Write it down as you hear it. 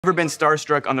Ever been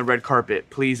starstruck on the red carpet?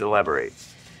 Please elaborate.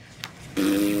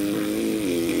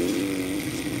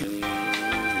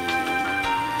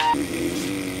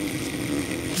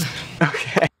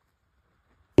 Okay.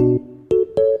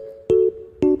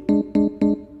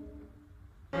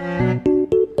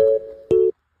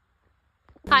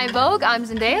 Hi Vogue, I'm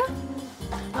Zendaya.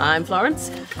 I'm Florence.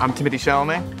 I'm Timothee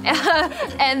Chalamet.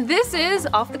 And this is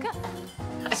Off the Cuff.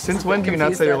 Since when do you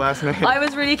not say your last name? I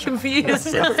was really confused.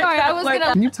 Sorry, I was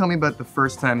gonna... Can you tell me about the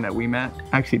first time that we met?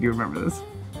 Actually, do you remember this?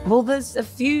 Well, there's a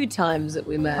few times that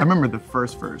we met. I remember the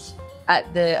first.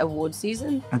 At the award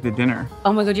season? At the dinner.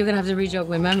 Oh my god, you're gonna have to re-jog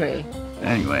my memory.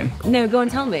 Anyway. No, go and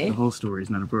tell me. The whole story is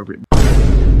not appropriate.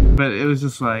 But it was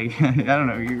just like, I don't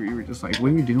know, you were just like,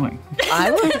 what are you doing? I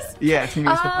was? Yeah, to me it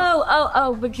was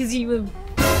Oh, because you were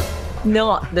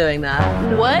not doing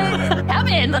that. What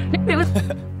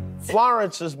happened?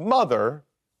 Florence's mother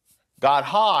got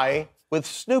high with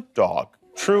Snoop Dogg.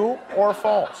 True or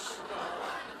false?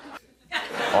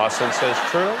 Austin says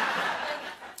true.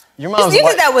 Your mom's You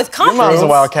did that with confidence. Your mom's a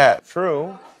wild cat.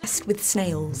 True. With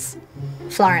snails.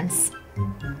 Florence.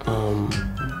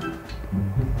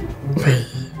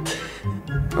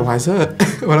 Eliza?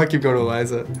 Why do I keep going to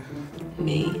Eliza?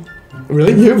 Me.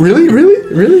 Really? You?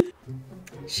 Really?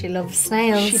 She loves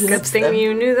snails. Good thing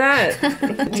you knew that.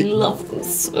 I love them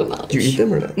so much. Do you eat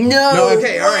them or not? No.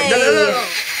 Okay, alright. No.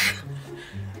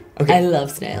 Okay. I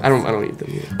love snails. I don't eat them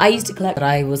either. I used to collect, but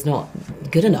I was not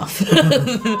good enough.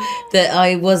 That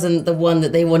I wasn't the one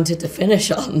that they wanted to finish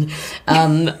on.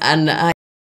 And I...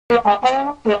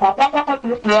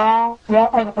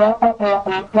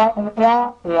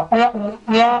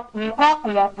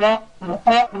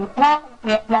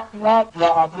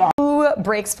 Who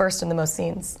breaks first in the most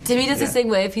scenes? Timmy does this thing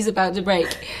where if he's about to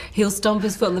break, he'll stomp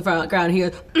his foot on the ground, he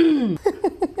goes,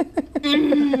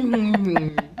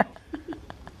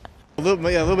 A little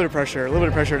bit of pressure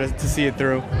to see it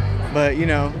through. But, you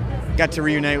know, got to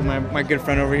reunite with my good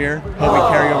friend over here. Help me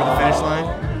carry over the finish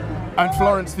line. And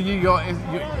Florence, for you,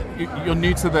 you're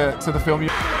new to the film.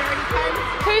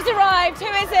 Who's arrived? Who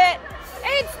is it?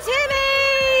 It's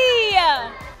Timmy! Yay!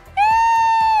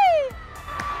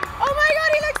 Oh my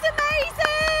god, he looks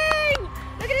amazing!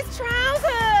 Look at his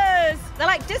trousers! They're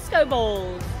like disco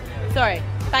balls. Sorry,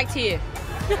 back to you.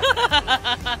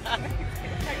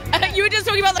 You were just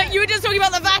talking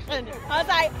about the fashion. I was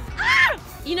like, ah!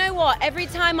 You know what? Every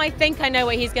time I think I know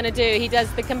what he's gonna do, he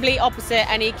does the complete opposite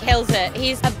and he kills it.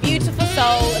 He's a beautiful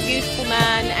soul, a beautiful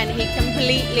man, and he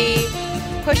completely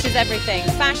pushes everything.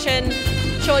 Fashion,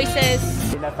 choices.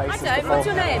 I don't. What's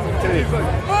your name?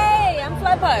 Hey, I'm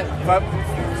Flopo.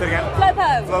 Say it again.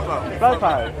 Flopo. Flopo.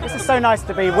 Flopo, this is so nice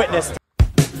to be witnessed.